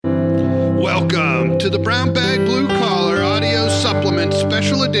Welcome to the Brown Bag Blue Collar Audio Supplement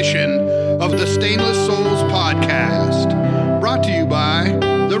Special Edition of the Stainless Souls Podcast. Brought to you by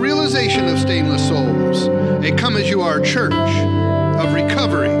the Realization of Stainless Souls, a come-as-you-are church of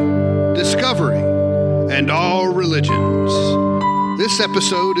recovery, discovery, and all religions. This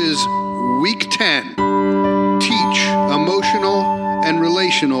episode is Week 10, Teach Emotional and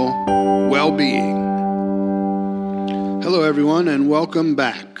Relational Well-Being. Hello, everyone, and welcome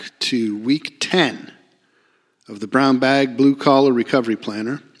back to Week 10 of the Brown Bag Blue Collar Recovery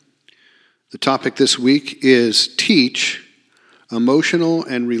Planner. The topic this week is Teach Emotional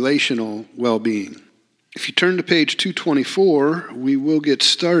and Relational Well-Being. If you turn to page 224, we will get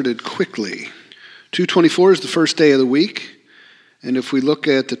started quickly. 224 is the first day of the week, and if we look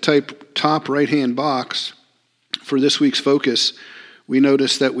at the top right-hand box for this week's focus, we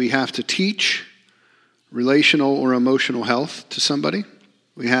notice that we have to teach relational or emotional health to somebody.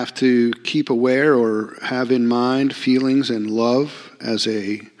 We have to keep aware or have in mind feelings and love as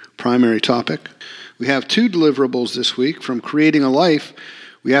a primary topic. We have two deliverables this week. From creating a life,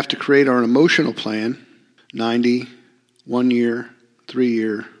 we have to create our emotional plan, 90, 1 year, 3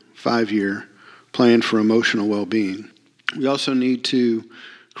 year, 5 year plan for emotional well-being. We also need to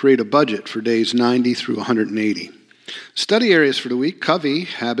create a budget for days 90 through 180. Study areas for the week, Covey,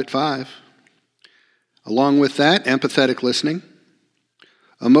 Habit 5. Along with that, empathetic listening.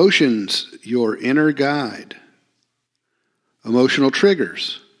 Emotions, your inner guide. Emotional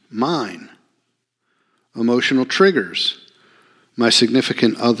triggers, mine. Emotional triggers, my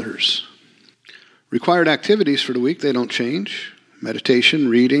significant others. Required activities for the week, they don't change. Meditation,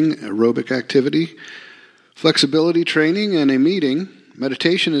 reading, aerobic activity, flexibility training, and a meeting.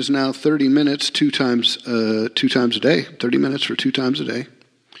 Meditation is now 30 minutes two times a day, 30 minutes for 2 times a day.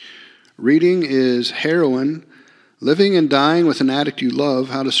 Reading is Heroin, Living and Dying with an Addict You Love,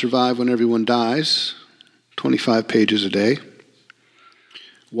 How to Survive When Everyone Dies, 25 pages a day.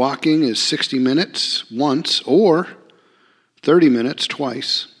 Walking is 60 minutes once or 30 minutes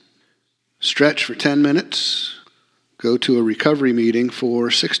twice. Stretch for 10 minutes. Go to a recovery meeting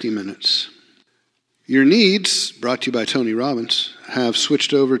for 60 minutes. Your needs, brought to you by Tony Robbins, have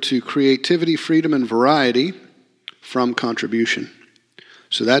switched over to creativity, freedom, and variety from contribution.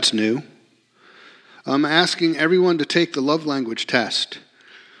 So that's new. I'm asking everyone to take the love language test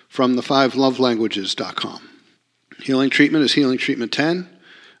from the5lovelanguages.com. Healing treatment is Healing Treatment 10.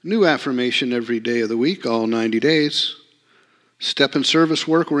 New affirmation every day of the week, all 90 days. Step and service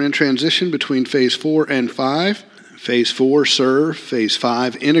work, we're in transition between Phase 4 and 5. Phase 4, serve. Phase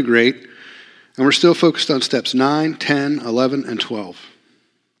 5, integrate. And we're still focused on steps 9, 10, 11, and 12.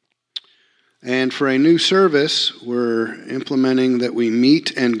 And for a new service, we're implementing that we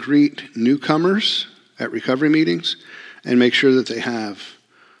meet and greet newcomers at recovery meetings and make sure that they have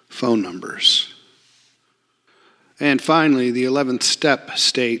phone numbers. And finally, the 11th step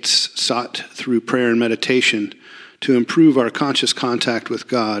states, sought through prayer and meditation to improve our conscious contact with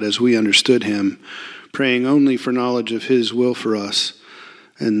God as we understood Him, praying only for knowledge of His will for us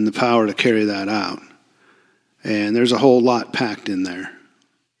and the power to carry that out. And there's a whole lot packed in there.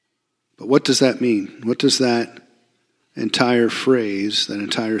 But what does that mean? What does that entire phrase, that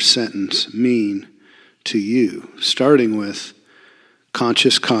entire sentence mean to you? Starting with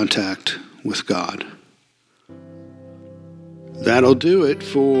conscious contact with God. That'll do it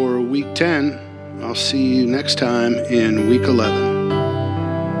for Week 10. I'll see you next time in Week 11.